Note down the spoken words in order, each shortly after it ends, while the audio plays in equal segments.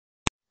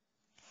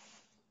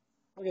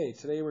Okay,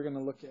 today we're going to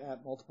look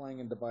at multiplying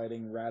and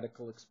dividing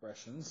radical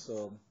expressions.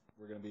 So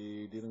we're going to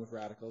be dealing with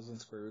radicals and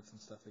square roots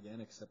and stuff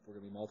again, except we're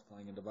going to be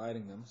multiplying and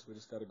dividing them. So we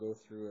just got to go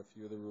through a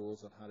few of the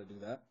rules on how to do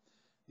that.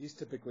 These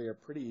typically are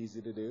pretty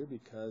easy to do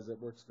because it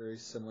works very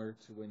similar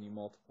to when you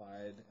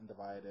multiplied and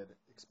divided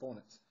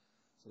exponents.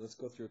 So let's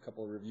go through a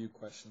couple of review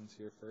questions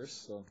here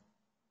first. So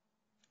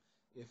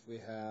if we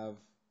have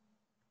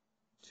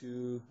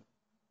two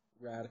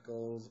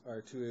radicals,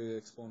 or two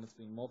exponents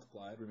being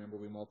multiplied, remember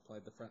we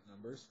multiplied the front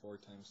numbers. 4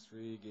 times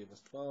 3 gave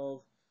us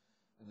 12,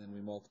 and then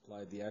we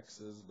multiplied the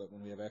x's, but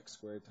when we have x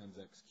squared times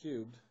x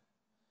cubed,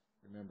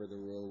 remember the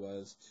rule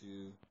was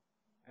to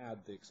add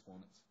the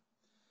exponents.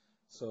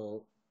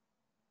 So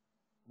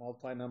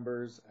multiply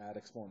numbers, add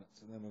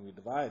exponents. And then when we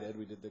divided,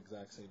 we did the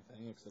exact same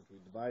thing, except we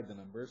divide the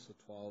numbers. So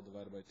 12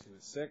 divided by 2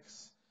 is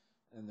 6.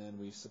 And then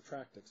we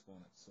subtract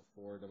exponents. So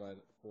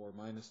 4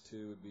 minus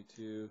 2 would be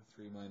 2.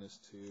 3 minus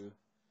 2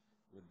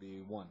 would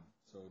be 1.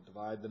 So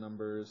divide the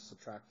numbers,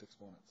 subtract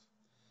exponents.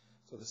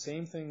 So the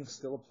same thing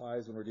still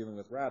applies when we're dealing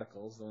with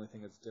radicals. The only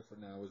thing that's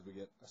different now is we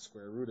get a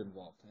square root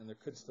involved. And there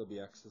could still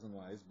be x's and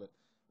y's, but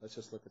let's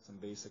just look at some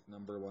basic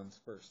number ones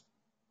first.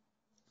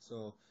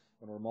 So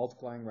when we're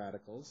multiplying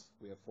radicals,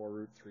 we have 4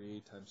 root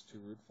 3 times 2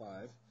 root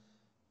 5.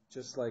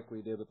 Just like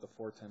we did with the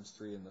 4 times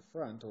 3 in the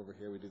front, over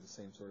here we do the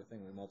same sort of thing.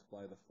 We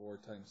multiply the 4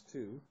 times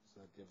 2, so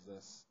that gives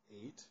us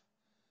 8.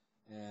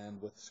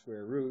 And with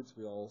square roots,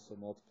 we also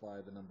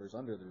multiply the numbers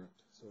under the root.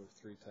 So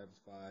 3 times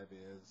 5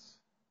 is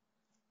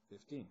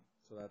 15.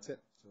 So that's it.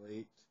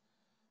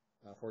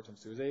 So 4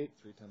 times 2 is 8,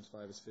 3 times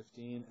 5 is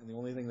 15. And the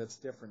only thing that's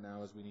different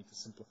now is we need to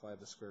simplify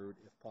the square root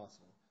if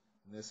possible.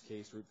 In this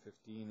case, root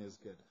 15 is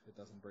good. It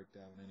doesn't break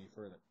down any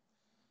further.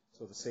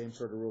 So the same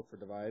sort of rule for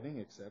dividing,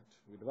 except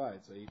we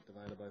divide. So 8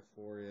 divided by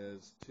 4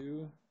 is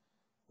 2.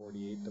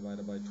 48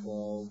 divided by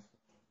 12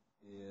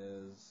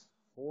 is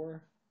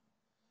 4.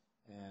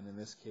 And in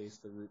this case,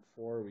 the root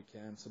 4 we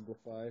can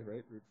simplify,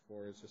 right? Root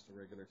 4 is just a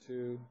regular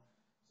 2.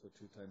 So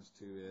 2 times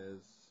 2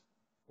 is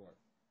 4.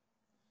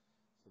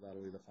 So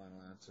that'll be the final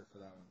answer for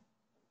that one.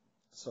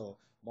 So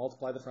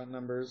multiply the front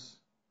numbers,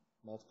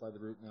 multiply the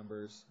root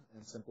numbers,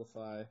 and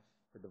simplify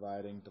for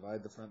dividing.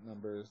 Divide the front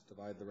numbers,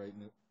 divide the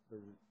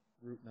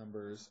root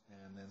numbers,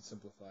 and then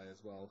simplify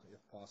as well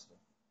if possible.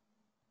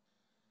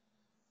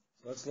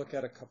 So let's look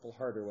at a couple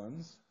harder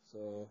ones.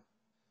 So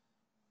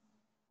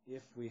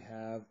if we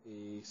have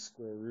a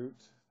square root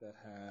that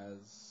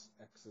has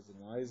x's and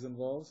y's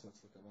involved, so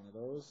let's look at one of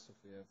those. So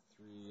if we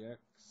have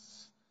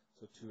 3x,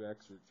 so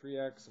 2x root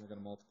 3x, and we're going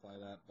to multiply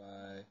that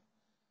by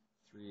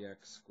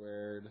 3x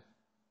squared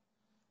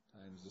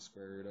times the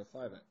square root of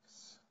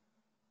 5x.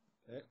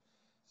 Okay,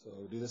 so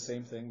do the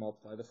same thing,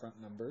 multiply the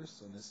front numbers.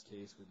 So in this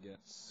case, we'd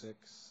get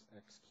 6x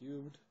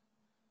cubed.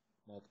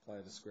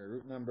 Multiply the square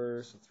root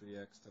number, so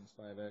 3x times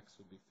 5x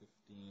would be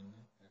 15x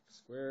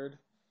squared.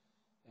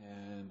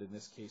 And in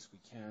this case, we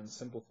can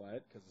simplify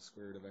it because the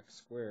square root of x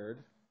squared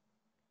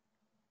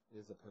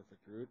is a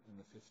perfect root, and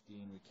the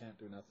 15 we can't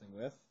do nothing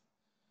with.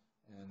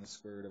 And the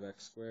square root of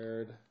x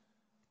squared,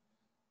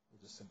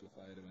 we'll just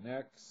simplify it to an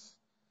x.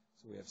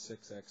 So we have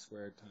 6x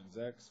squared times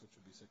x, which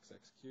would be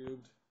 6x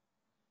cubed.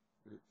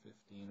 Root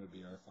 15 would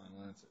be our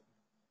final answer.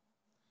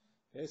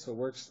 Okay, so it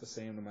works the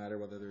same no matter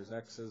whether there's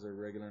x's or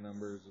regular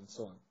numbers and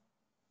so on.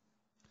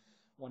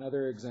 One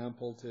other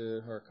example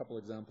or a couple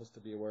examples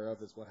to be aware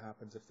of is what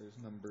happens if there's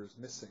numbers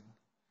missing.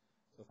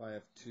 So if I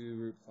have 2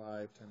 root 5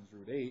 times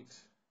root 8,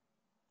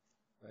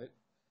 right,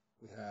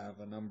 we have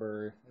a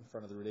number in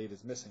front of the root 8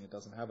 is missing. It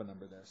doesn't have a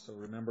number there. So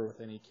remember, with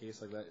any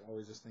case like that,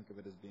 always just think of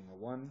it as being a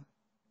 1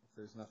 if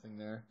there's nothing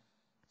there.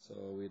 So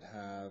we'd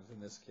have, in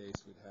this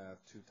case, we'd have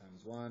 2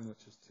 times 1,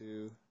 which is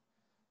 2,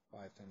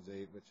 5 times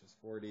 8, which is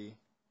 40.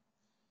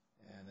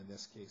 And in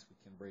this case, we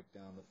can break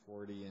down the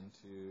 40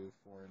 into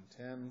 4 and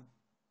 10.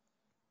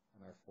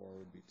 And our 4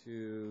 would be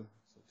 2,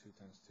 so 2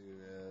 times 2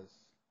 is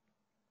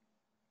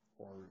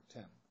 4 root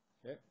 10.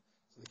 Okay?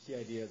 So the key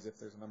idea is if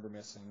there's a number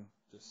missing,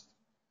 just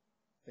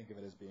think of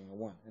it as being a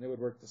 1. And it would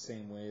work the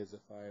same way as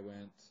if I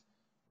went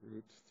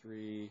root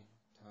 3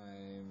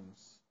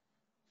 times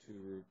 2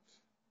 root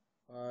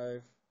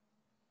 5.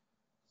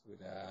 So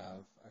we'd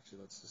have, actually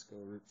let's just go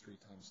root 3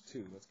 times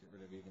 2. Let's get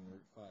rid of even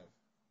root 5.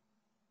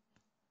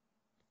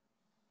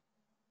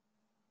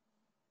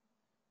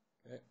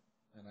 Okay?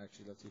 And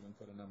actually, let's even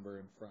put a number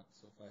in front.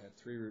 So if I had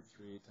 3 root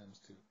 3 times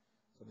 2,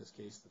 so in this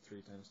case, the 3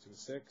 times 2 is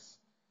 6,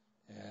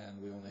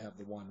 and we only have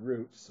the one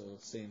root, so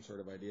same sort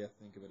of idea.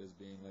 Think of it as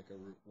being like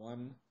a root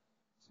 1.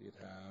 So you'd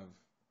have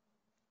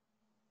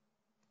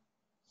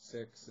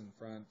 6 in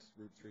front.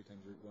 Root 3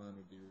 times root 1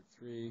 would be root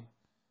 3,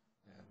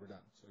 and we're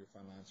done. So your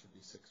final answer would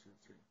be 6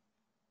 root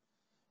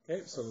 3.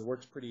 Okay, so it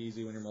works pretty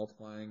easy when you're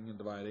multiplying and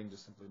dividing.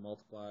 Just simply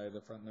multiply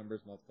the front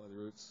numbers, multiply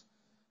the roots,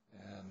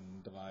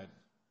 and divide.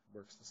 It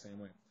works the same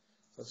way.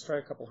 So let's try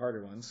a couple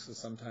harder ones. So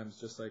sometimes,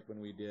 just like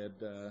when we did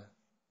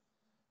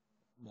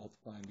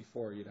multiplying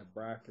before, you'd have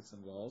brackets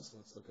involved. So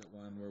let's look at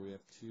one where we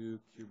have 2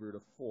 cube root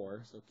of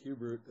 4. So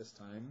cube root this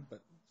time, but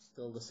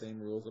still the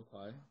same rules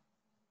apply.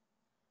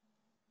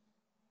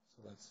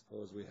 So let's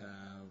suppose we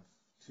have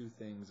two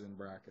things in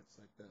brackets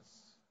like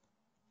this.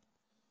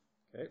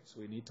 Okay, so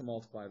we need to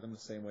multiply them the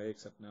same way,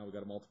 except now we've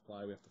got to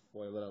multiply. We have to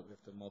FOIL it out. We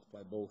have to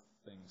multiply both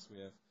things. We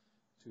have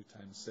 2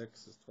 times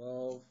 6 is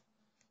 12.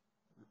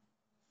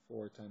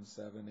 4 times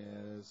 7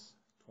 is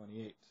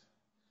 28.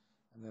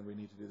 And then we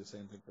need to do the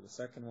same thing for the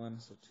second one.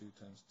 So 2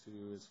 times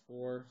 2 is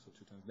 4. So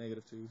 2 times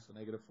negative 2, so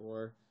negative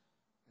 4.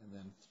 And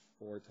then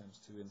 4 times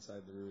 2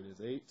 inside the root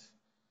is 8.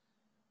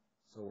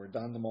 So we're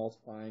done the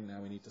multiplying.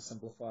 Now we need to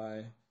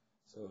simplify.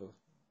 So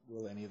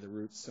will any of the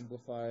roots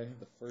simplify?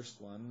 The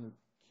first one,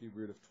 cube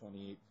root of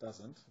 28,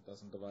 doesn't. It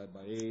doesn't divide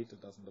by 8.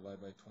 It doesn't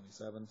divide by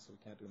 27, so we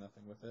can't do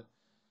nothing with it.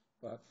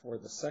 But for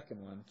the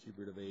second one, cube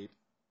root of 8, it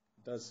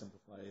does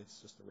simplify.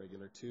 It's just a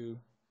regular 2.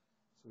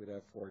 So we'd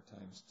have 4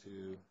 times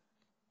 2,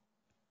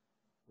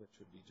 which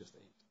would be just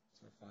 8.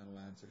 So our final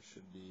answer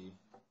should be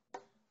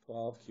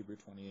 12, cube root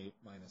 28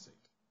 minus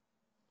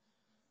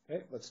 8.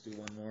 Okay, let's do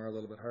one more, a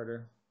little bit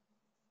harder.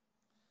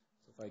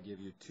 So if I give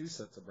you 2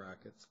 sets of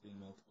brackets being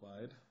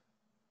multiplied,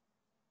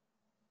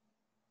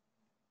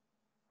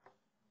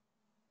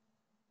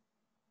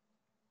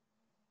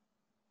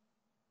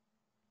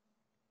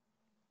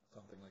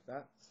 something like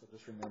that. So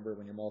just remember,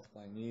 when you're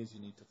multiplying these,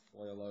 you need to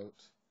FOIL out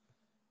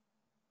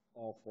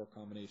all 4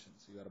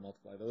 combinations. So you got to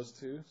multiply those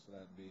 2, so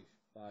that would be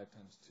 5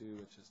 times 2,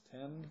 which is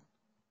 10.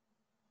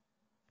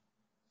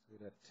 So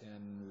we'd have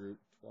 10 root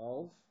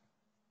 12.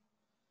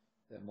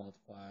 Then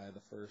multiply the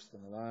first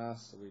and the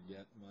last, so we'd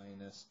get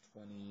minus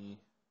 20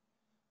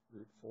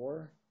 root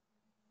 4.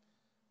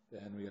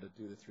 Then we got to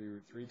do the 3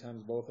 root 3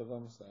 times both of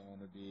them, so that one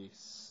would be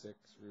 6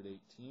 root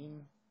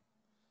 18.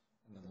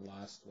 And then the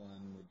last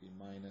one would be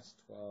minus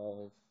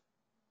 12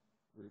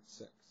 root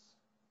 6.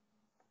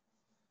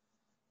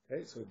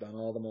 Okay, so we've done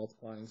all the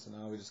multiplying, so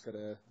now we just got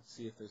to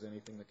see if there's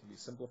anything that can be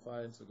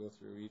simplified. So go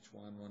through each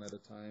one at a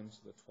time. So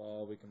the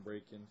 12 we can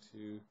break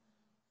into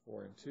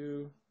 4 and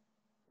 2,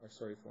 or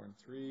sorry, 4 and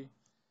 3.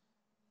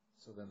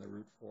 So then the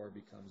root 4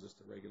 becomes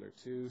just a regular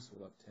 2, so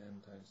we'll have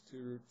 10 times 2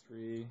 root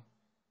 3,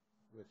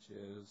 which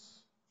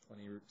is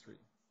 20 root 3.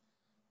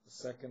 The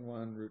second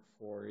one, root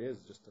 4, is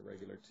just a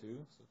regular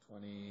 2, so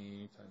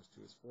 20 times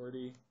 2 is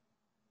 40.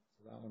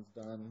 So that one's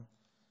done.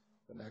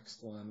 The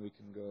next one, we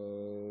can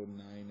go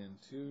 9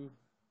 and 2.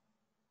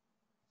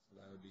 So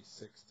that would be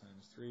 6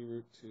 times 3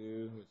 root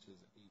 2, which is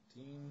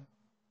 18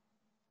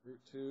 root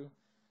 2.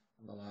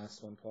 And the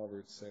last one, 12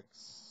 root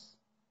 6,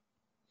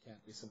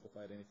 can't be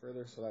simplified any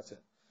further, so that's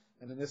it.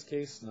 And in this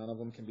case, none of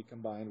them can be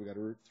combined. We got a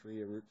root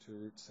 3, a root 2, a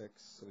root 6,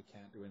 so we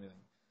can't do anything.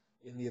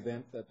 In the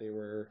event that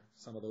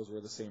some of those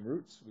were the same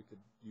roots, we could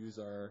use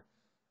our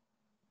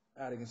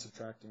adding and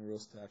subtracting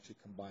rules to actually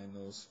combine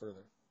those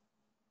further.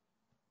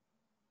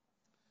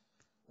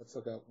 Let's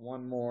look at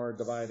one more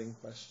dividing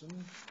question.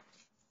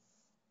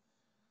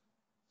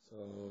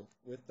 So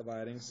with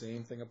dividing,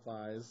 same thing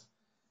applies,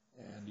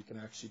 and you can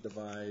actually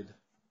divide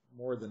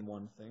more than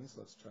one thing.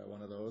 So let's try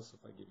one of those. So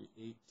if I give you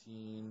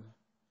 18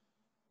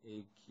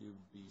 a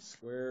cubed b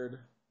squared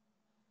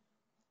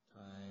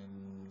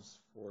times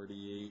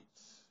 48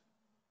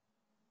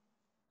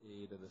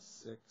 a to the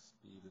 6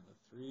 b to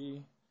the 3,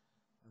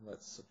 and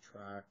let's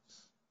subtract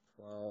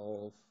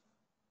 12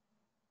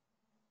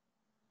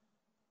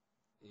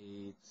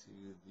 a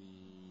to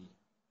the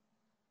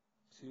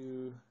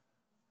 2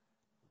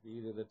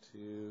 b to the 2,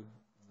 and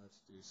let's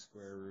do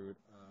square root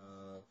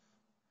of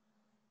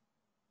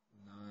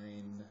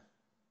 9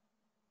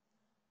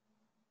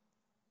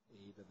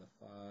 a to the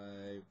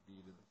 5 b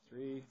to the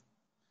 3, and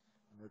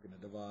we're going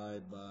to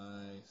divide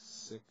by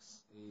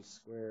 6a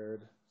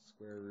squared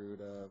square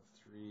root of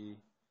 3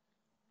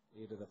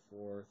 a to the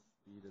 4th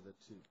b to the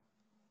 2.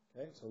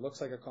 Okay, so it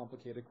looks like a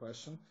complicated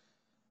question,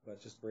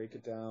 but just break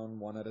it down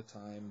one at a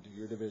time, do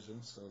your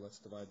division. So let's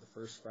divide the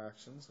first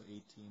fraction. So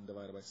 18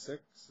 divided by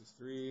 6 is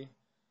 3.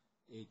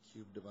 A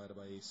cubed divided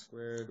by a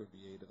squared would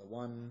be a to the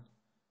 1.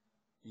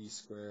 B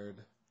squared,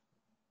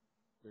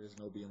 there is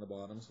no b in the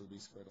bottom, so b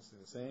squared will stay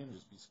the same,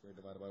 just b squared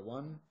divided by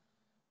 1.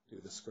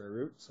 Do the square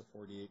root, so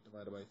 48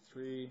 divided by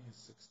 3 is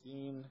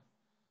 16.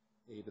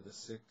 A to the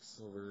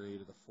 6 over a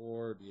to the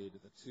 4 would be a to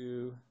the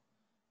 2.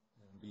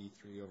 And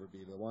b3 over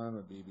b to the 1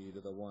 would be b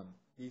to the 1.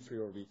 b3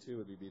 over b2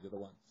 would be b to the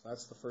 1. So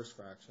that's the first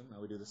fraction. Now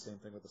we do the same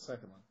thing with the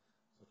second one.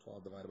 So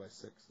 12 divided by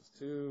 6 is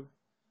 2.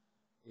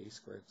 A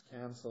squareds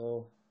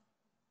cancel.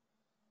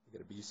 We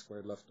get a b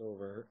squared left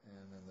over.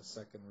 And then the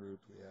second root,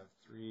 we have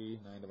 3.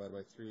 9 divided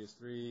by 3 is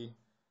 3.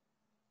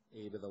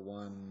 A to the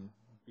 1,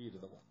 b to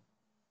the 1.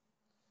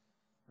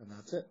 And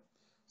that's it.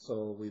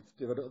 So we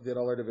did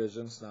all our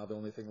divisions. Now the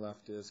only thing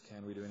left is,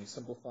 can we do any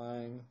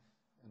simplifying?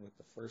 And with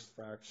the first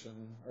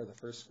fraction, or the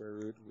first square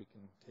root, we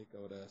can take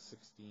out a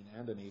 16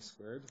 and an a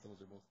squared. Those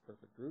are both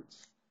perfect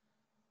roots.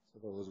 So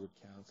those would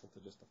cancel to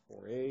just a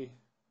 4a.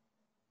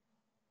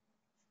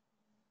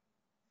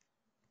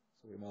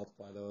 So we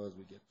multiply those,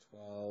 we get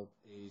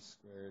 12a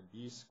squared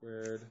b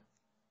squared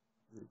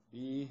root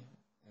b.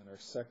 And our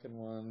second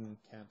one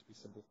can't be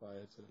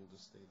simplified, so it'll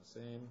just stay the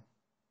same.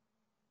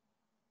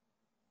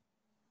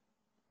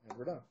 And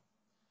we're done.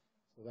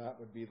 So that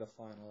would be the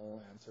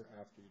final answer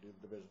after you do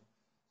the division.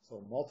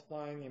 So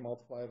multiplying, you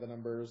multiply the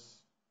numbers.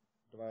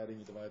 Dividing,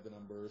 you divide the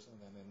numbers. And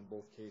then in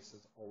both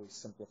cases, always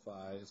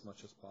simplify as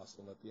much as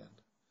possible at the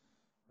end.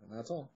 And that's all.